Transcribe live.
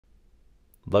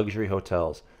luxury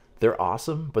hotels. They're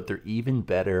awesome, but they're even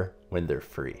better when they're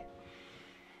free.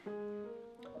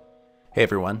 Hey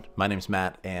everyone, my name's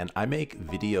Matt and I make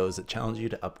videos that challenge you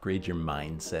to upgrade your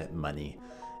mindset, money,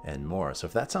 and more. So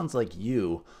if that sounds like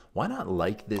you, why not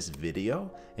like this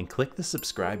video and click the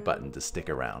subscribe button to stick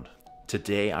around.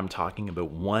 Today I'm talking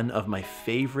about one of my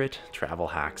favorite travel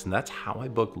hacks, and that's how I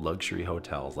book luxury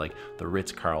hotels like the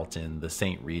Ritz-Carlton, the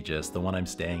St. Regis, the one I'm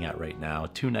staying at right now,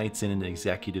 2 nights in an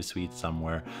executive suite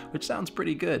somewhere, which sounds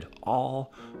pretty good,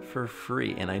 all for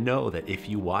free. And I know that if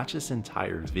you watch this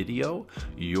entire video,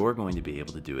 you're going to be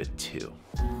able to do it too.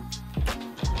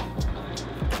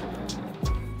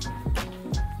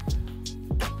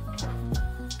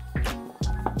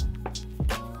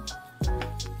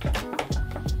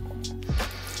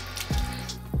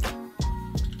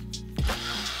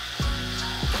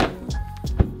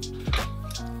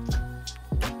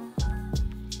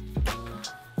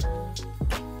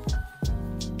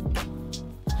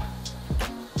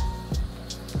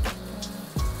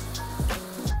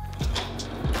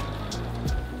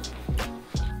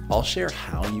 I'll share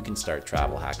how you can start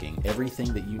travel hacking,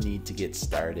 everything that you need to get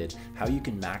started, how you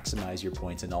can maximize your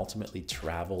points and ultimately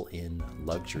travel in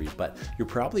luxury. But you're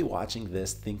probably watching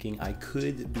this thinking I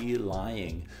could be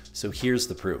lying. So here's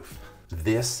the proof.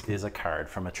 This is a card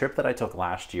from a trip that I took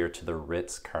last year to the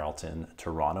Ritz-Carlton,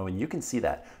 Toronto, and you can see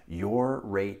that your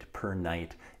rate per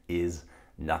night is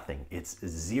nothing. It's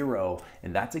zero,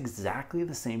 and that's exactly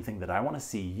the same thing that I want to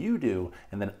see you do,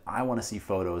 and then I want to see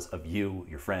photos of you,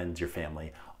 your friends, your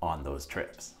family on those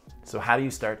trips. So how do you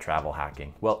start travel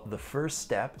hacking? Well, the first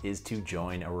step is to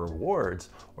join a rewards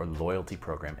or loyalty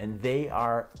program, and they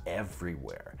are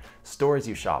everywhere. Stores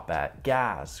you shop at,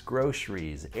 gas,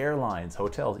 groceries, airlines,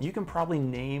 hotels, you can probably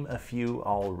name a few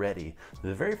already.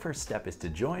 The very first step is to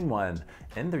join one,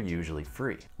 and they're usually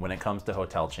free. When it comes to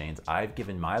hotel chains, I've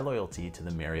given my loyalty to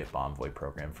the Marriott Bonvoy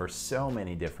program for so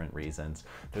many different reasons.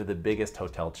 They're the biggest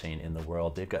hotel chain in the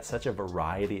world. They've got such a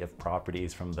variety of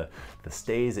properties, from the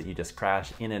stays that you just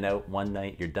crash in and out one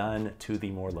night, you're done, to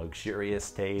the more luxurious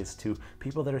stays, to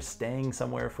people that are staying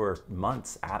somewhere for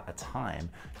months at a time.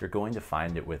 You're going to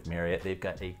find it with Marriott. They've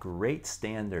got a great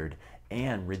standard,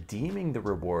 and redeeming the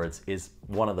rewards is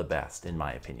one of the best in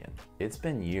my opinion. It's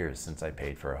been years since I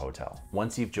paid for a hotel.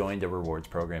 Once you've joined a rewards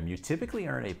program, you typically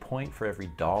earn a point for every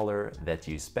dollar that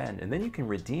you spend, and then you can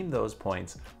redeem those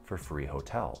points for free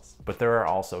hotels. But there are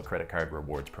also credit card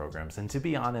rewards programs, and to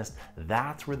be honest,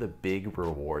 that's where the big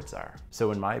rewards are.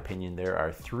 So in my opinion, there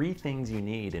are 3 things you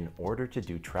need in order to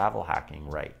do travel hacking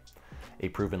right: a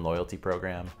proven loyalty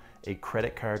program, a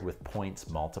credit card with points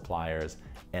multipliers,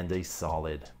 and a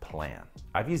solid plan.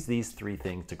 I've used these 3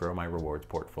 things to grow my rewards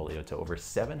portfolio to over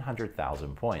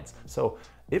 700,000 points, so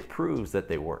it proves that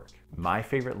they work. My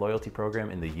favorite loyalty program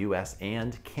in the US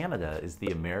and Canada is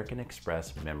the American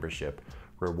Express membership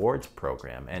rewards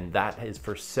program, and that is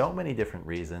for so many different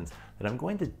reasons that I'm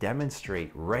going to demonstrate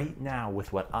right now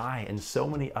with what I and so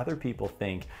many other people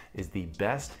think is the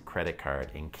best credit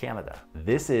card in Canada.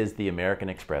 This is the American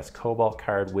Express Cobalt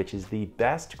card, which is the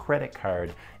best credit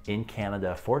card in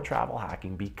Canada for travel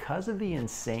hacking because of the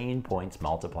insane points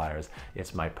multipliers.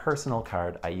 It's my personal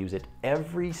card. I use it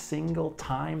every single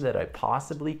time that I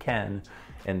possibly can,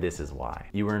 and this is why.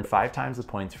 You earn 5 times the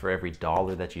points for every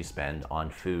dollar that you spend on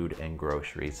food and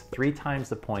groceries, 3 times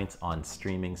the points on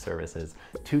streaming services,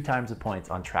 2 times the points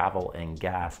on travel and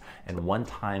gas, and 1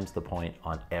 times the point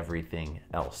on everything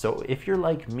else. So if you're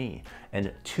like me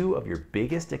and 2 of your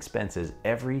biggest expenses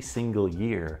every single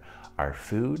year are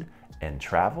food and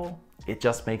travel, it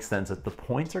just makes sense that the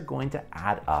points are going to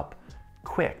add up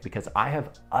quick, because I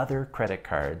have other credit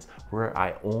cards where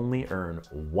I only earn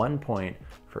 1 point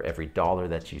for every dollar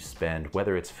that you spend,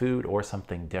 whether it's food or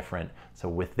something different. So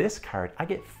with this card, I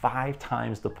get 5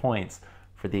 times the points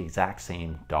for the exact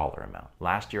same dollar amount.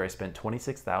 Last year, I spent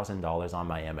 $26,000 on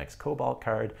my Amex Cobalt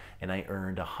card, and I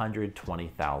earned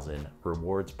 120,000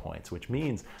 rewards points, which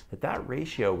means that that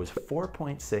ratio was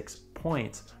 4.6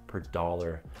 points per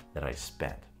dollar that I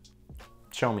spent.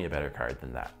 Show me a better card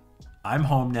than that. I'm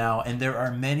home now, and there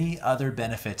are many other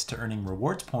benefits to earning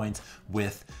rewards points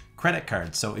with credit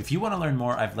cards. So if you want to learn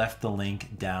more, I've left the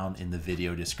link down in the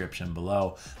video description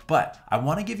below. But I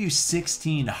want to give you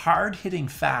 16 hard-hitting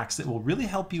facts that will really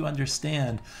help you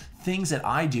understand things that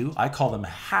I do. I call them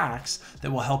hacks that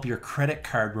will help your credit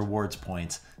card rewards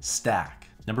points stack.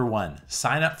 Number 1,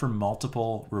 sign up for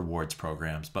multiple rewards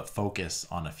programs, but focus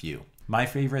on a few. My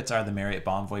favorites are the Marriott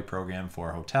Bonvoy program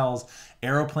for hotels,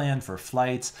 Aeroplan for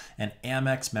flights, and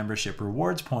Amex membership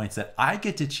rewards points that I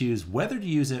get to choose whether to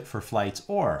use it for flights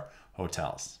or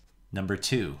hotels. Number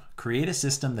 2, create a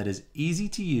system that is easy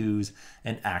to use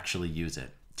and actually use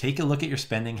it. Take a look at your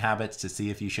spending habits to see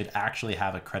if you should actually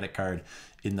have a credit card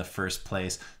in the first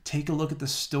place. Take a look at the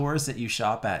stores that you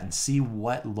shop at and see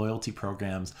what loyalty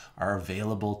programs are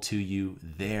available to you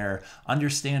there.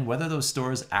 Understand whether those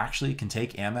stores actually can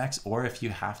take Amex or if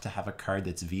you have to have a card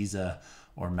that's Visa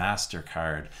or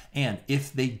MasterCard. And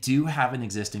if they do have an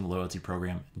existing loyalty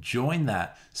program, join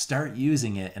that, start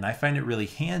using it. And I find it really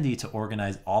handy to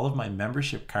organize all of my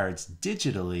membership cards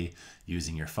digitally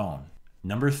using your phone.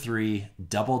 Number 3,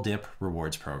 double dip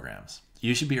rewards programs.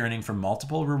 You should be earning from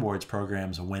multiple rewards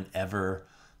programs whenever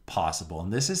possible.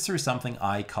 And this is through something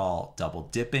I call double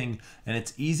dipping. And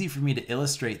it's easy for me to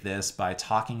illustrate this by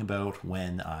talking about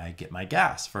when I get my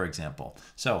gas, for example.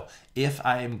 So if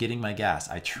I am getting my gas,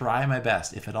 I try my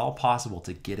best, if at all possible,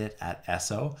 to get it at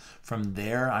Esso. From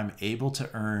there, I'm able to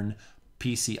earn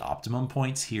PC Optimum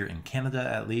points here in Canada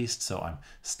at least, so I'm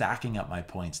stacking up my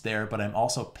points there, but I'm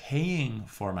also paying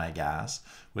for my gas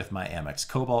with my Amex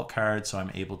Cobalt card, so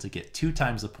I'm able to get 2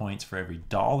 times the points for every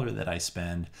dollar that I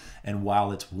spend. And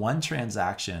while it's one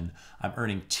transaction, I'm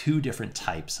earning 2 different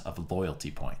types of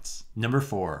loyalty points. Number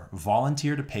 4,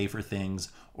 volunteer to pay for things,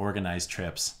 organize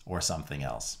trips, or something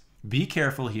else. Be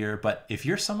careful here, but if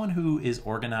you're someone who is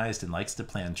organized and likes to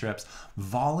plan trips,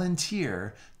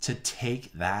 volunteer to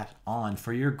take that on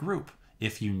for your group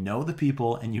if you know the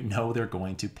people and you know they're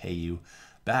going to pay you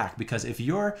back. Because if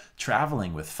you're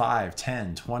traveling with 5,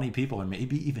 10, 20 people, or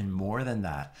maybe even more than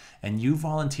that, and you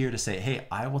volunteer to say, hey,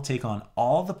 I will take on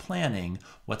all the planning,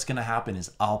 what's going to happen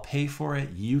is I'll pay for it,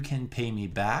 you can pay me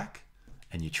back,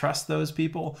 and you trust those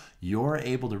people, you're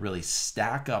able to really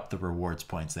stack up the rewards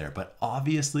points there. But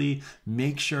obviously,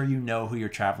 make sure you know who you're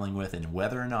traveling with and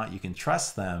whether or not you can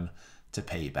trust them to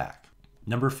pay you back.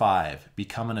 Number 5,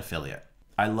 become an affiliate.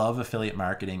 I love affiliate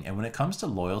marketing, and when it comes to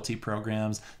loyalty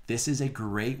programs, this is a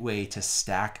great way to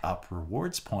stack up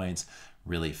rewards points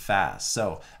really fast.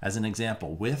 So as an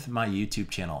example, with my YouTube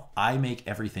channel, I make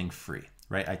everything free,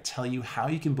 right? I tell you how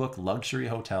you can book luxury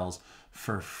hotels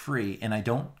for free, and I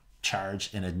don't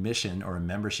charge an admission or a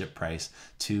membership price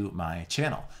to my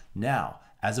channel. Now,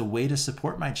 as a way to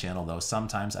support my channel though,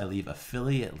 sometimes I leave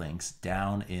affiliate links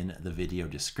down in the video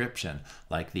description,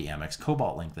 like the Amex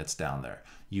Cobalt link that's down there.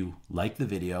 You like the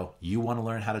video, you want to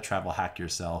learn how to travel hack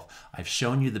yourself. I've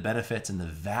shown you the benefits and the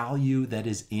value that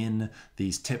is in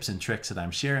these tips and tricks that I'm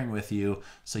sharing with you.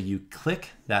 So you click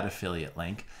that affiliate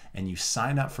link and you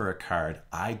sign up for a card,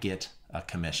 I get a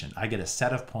commission. I get a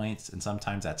set of points, and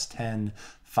sometimes that's 10,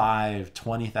 5,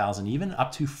 20,000, even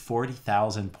up to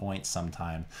 40,000 points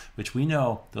sometime, which we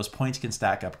know those points can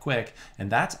stack up quick. And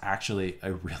that's actually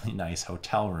a really nice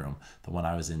hotel room. The one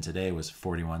I was in today was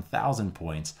 41,000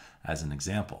 points as an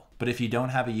example. But if you don't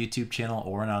have a YouTube channel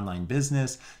or an online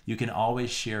business, you can always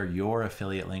share your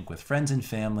affiliate link with friends and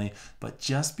family, but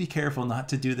just be careful not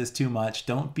to do this too much.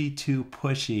 Don't be too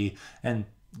pushy and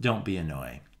don't be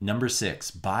annoying. Number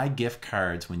 6, buy gift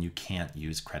cards when you can't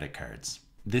use credit cards.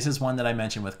 This is one that I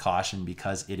mention with caution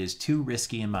because it is too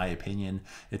risky in my opinion.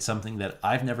 It's something that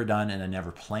I've never done and I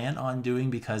never plan on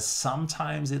doing because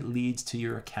sometimes it leads to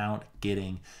your account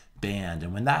getting banned.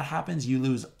 And when that happens, you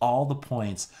lose all the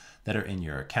points that are in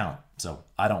your account. So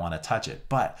I don't want to touch it,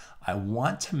 but I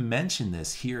want to mention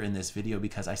this here in this video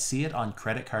because I see it on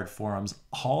credit card forums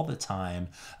all the time.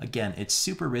 Again, it's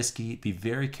super risky, be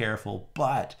very careful,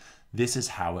 but this is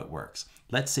how it works.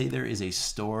 Let's say there is a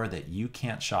store that you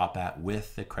can't shop at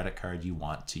with the credit card you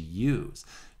want to use.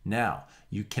 Now,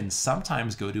 you can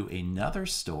sometimes go to another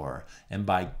store and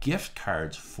buy gift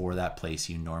cards for that place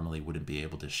you normally wouldn't be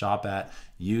able to shop at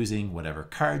using whatever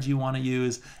card you want to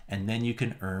use, and then you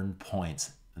can earn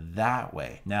points that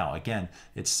way. Now, again,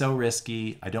 it's so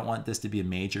risky. I don't want this to be a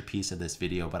major piece of this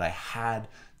video, but I had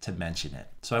to mention it.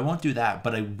 So I won't do that,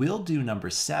 but I will do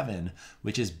number 7,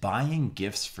 which is buying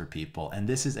gifts for people. And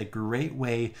this is a great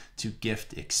way to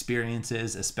gift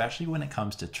experiences, especially when it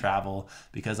comes to travel,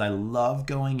 because I love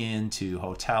going into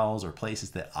hotels or places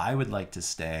that I would like to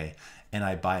stay, and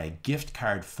I buy a gift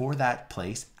card for that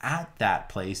place at that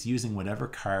place using whatever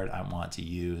card I want to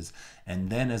use. And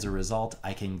then as a result,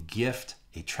 I can gift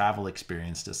a travel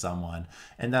experience to someone.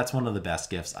 And that's one of the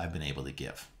best gifts I've been able to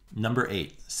give. Number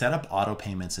 8, set up auto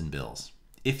payments and bills.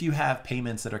 If you have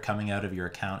payments that are coming out of your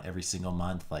account every single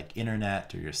month, like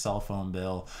internet or your cell phone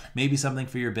bill, maybe something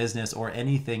for your business or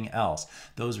anything else,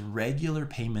 those regular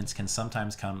payments can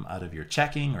sometimes come out of your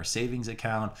checking or savings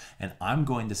account. And I'm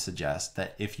going to suggest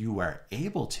that if you are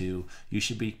able to, you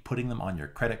should be putting them on your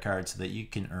credit card so that you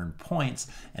can earn points.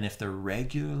 And if they're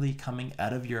regularly coming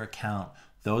out of your account,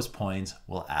 those points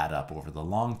will add up over the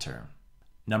long term.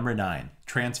 Number 9,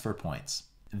 transfer points.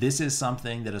 This is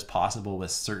something that is possible with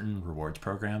certain rewards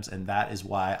programs, and that is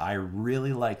why I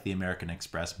really like the American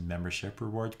Express membership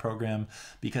rewards program,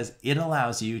 because it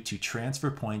allows you to transfer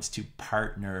points to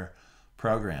partner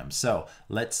programs. So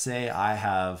let's say I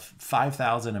have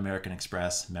 5,000 American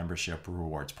Express membership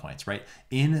rewards points, right?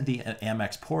 In the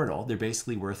Amex portal, they're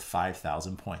basically worth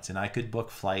 5,000 points, and I could book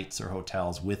flights or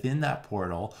hotels within that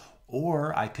portal,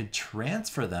 or I could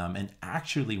transfer them. And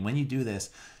actually, when you do this,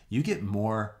 you get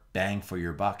more bang for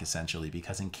your buck, essentially,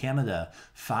 because in Canada,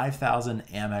 5,000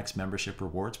 Amex membership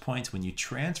rewards points, when you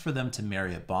transfer them to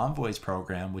Marriott Bonvoy's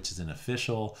program, which is an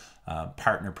official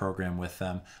partner program with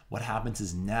them, what happens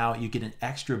is now you get an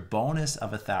extra bonus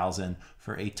of 1,000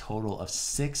 for a total of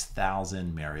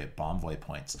 6,000 Marriott Bonvoy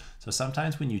points. So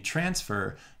sometimes when you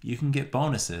transfer, you can get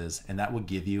bonuses, and that will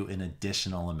give you an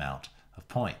additional amount of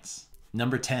points.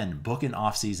 Number 10, book in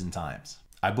off-season times.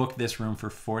 I booked this room for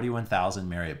 41,000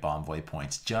 Marriott Bonvoy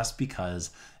points just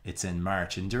because it's in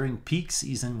March. And during peak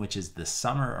season, which is the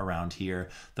summer around here,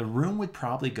 the room would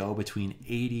probably go between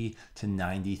 80 to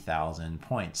 90,000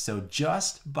 points. So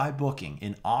just by booking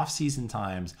in off-season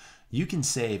times, you can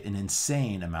save an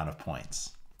insane amount of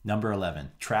points. Number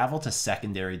 11, travel to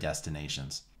secondary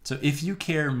destinations. So if you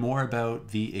care more about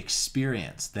the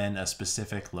experience than a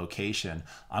specific location,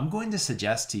 I'm going to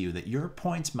suggest to you that your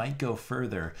points might go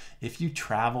further if you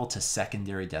travel to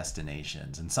secondary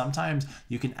destinations. And sometimes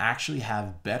you can actually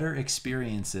have better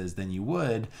experiences than you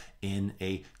would in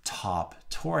a top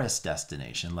tourist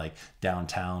destination, like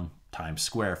downtown Times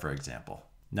Square, for example.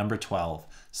 Number 12,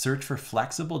 search for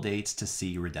flexible dates to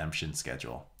see redemption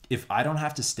schedule. If I don't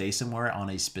have to stay somewhere on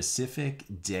a specific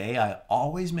day, I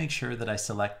always make sure that I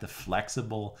select the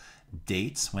flexible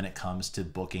dates when it comes to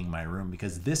booking my room,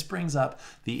 because this brings up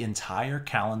the entire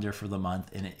calendar for the month,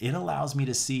 and it allows me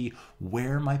to see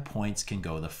where my points can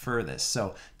go the furthest.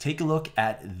 So take a look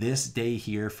at this day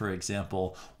here, for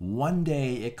example. One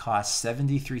day it costs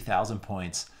 73,000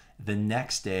 points. The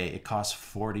next day it costs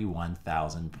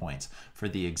 41,000 points for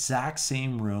the exact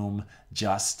same room,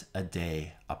 just a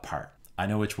day apart. I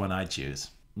know which one I'd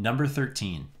choose. Number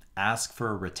 13, ask for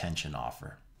a retention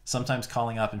offer. Sometimes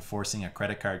calling up and forcing a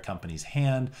credit card company's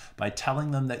hand by telling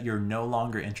them that you're no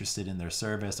longer interested in their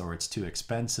service, or it's too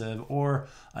expensive, or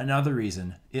another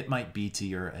reason, it might be to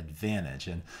your advantage.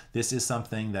 And this is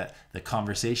something that the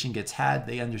conversation gets had.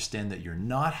 They understand that you're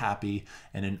not happy,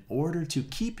 and in order to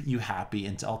keep you happy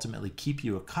and to ultimately keep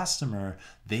you a customer,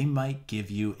 they might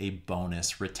give you a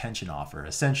bonus retention offer.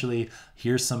 Essentially,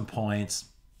 here's some points,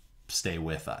 stay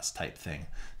with us type thing.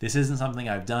 This isn't something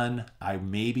I've done. I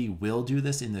maybe will do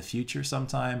this in the future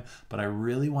sometime, but I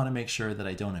really want to make sure that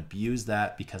I don't abuse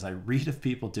that, because I read of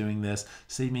people doing this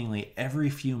seemingly every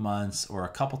few months or a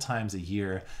couple times a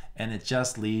year, and it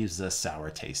just leaves a sour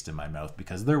taste in my mouth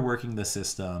because they're working the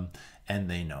system and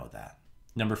they know that.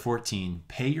 Number 14,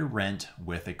 pay your rent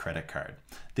with a credit card.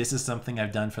 This is something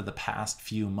I've done for the past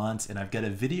few months, and I've got a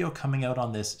video coming out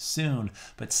on this soon,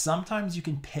 but sometimes you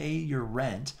can pay your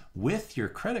rent with your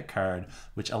credit card,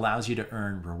 which allows you to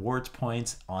earn rewards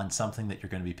points on something that you're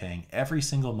going to be paying every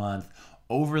single month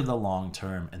over the long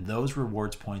term, and those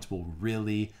rewards points will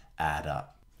really add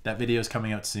up. That video is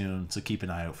coming out soon, so keep an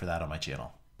eye out for that on my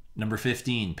channel. Number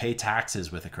 15, pay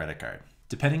taxes with a credit card.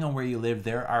 Depending on where you live,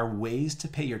 there are ways to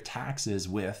pay your taxes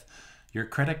with your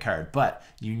credit card, but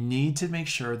you need to make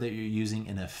sure that you're using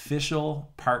an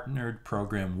official partnered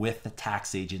program with the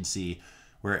tax agency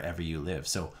wherever you live.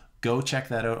 So go check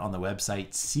that out on the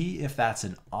website, see if that's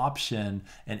an option,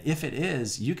 and if it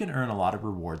is, you can earn a lot of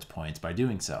rewards points by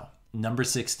doing so. Number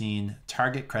 16,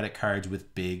 target credit cards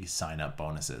with big sign-up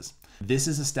bonuses. This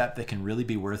is a step that can really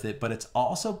be worth it, but it's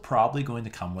also probably going to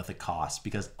come with a cost,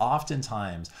 because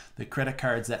oftentimes the credit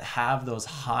cards that have those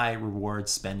high reward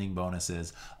spending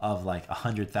bonuses of like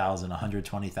 100,000,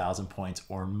 120,000 points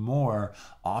or more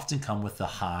often come with the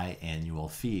high annual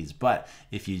fees. But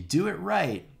if you do it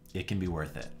right, it can be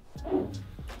worth it.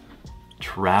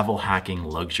 Travel hacking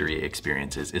luxury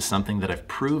experiences is something that I've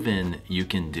proven you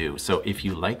can do. So if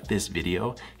you like this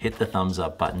video, hit the thumbs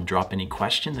up button, drop any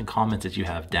questions and comments that you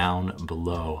have down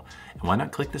below. And why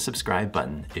not click the subscribe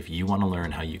button if you want to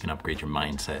learn how you can upgrade your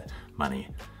mindset, money,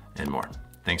 and more.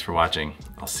 Thanks for watching.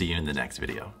 I'll see you in the next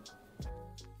video.